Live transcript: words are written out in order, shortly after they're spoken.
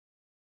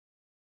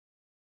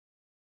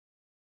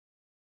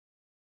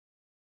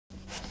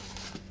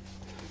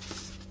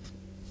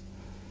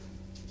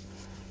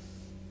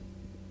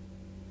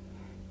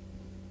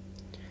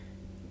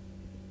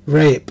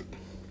Rape.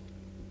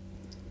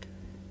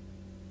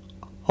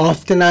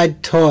 Often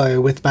I'd toy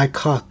with my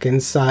cock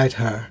inside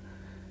her,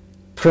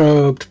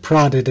 probed,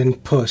 prodded,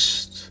 and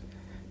pushed.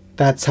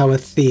 That's how a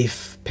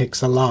thief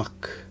picks a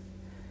lock,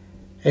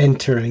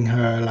 entering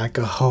her like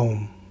a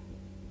home.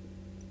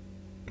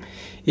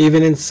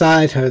 Even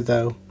inside her,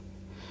 though,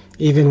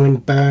 even when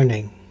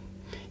burning,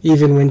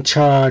 even when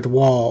charred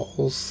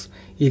walls,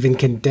 even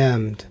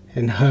condemned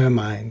in her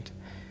mind,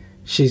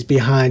 she's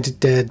behind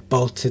dead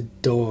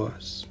bolted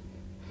doors.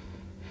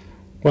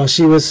 While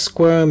she was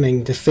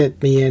squirming to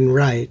fit me in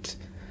right,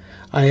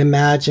 I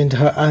imagined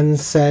her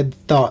unsaid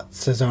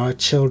thoughts as our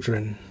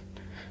children,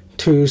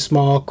 two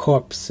small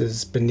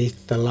corpses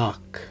beneath the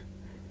lock.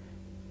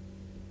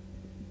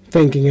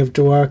 Thinking of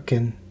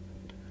Dworkin,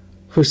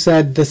 who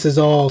said this is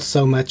all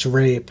so much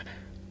rape,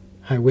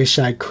 I wish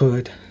I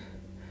could,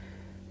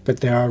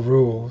 but there are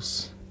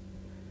rules.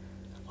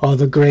 All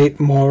the great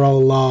moral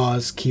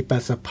laws keep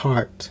us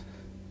apart.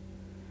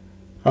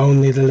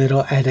 Only the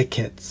little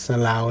etiquettes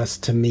allow us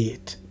to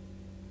meet,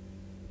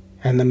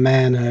 and the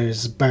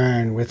manors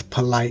burn with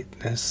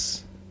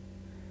politeness.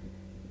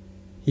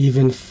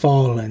 Even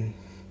fallen,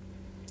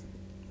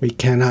 we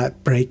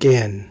cannot break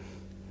in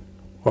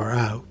or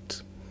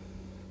out.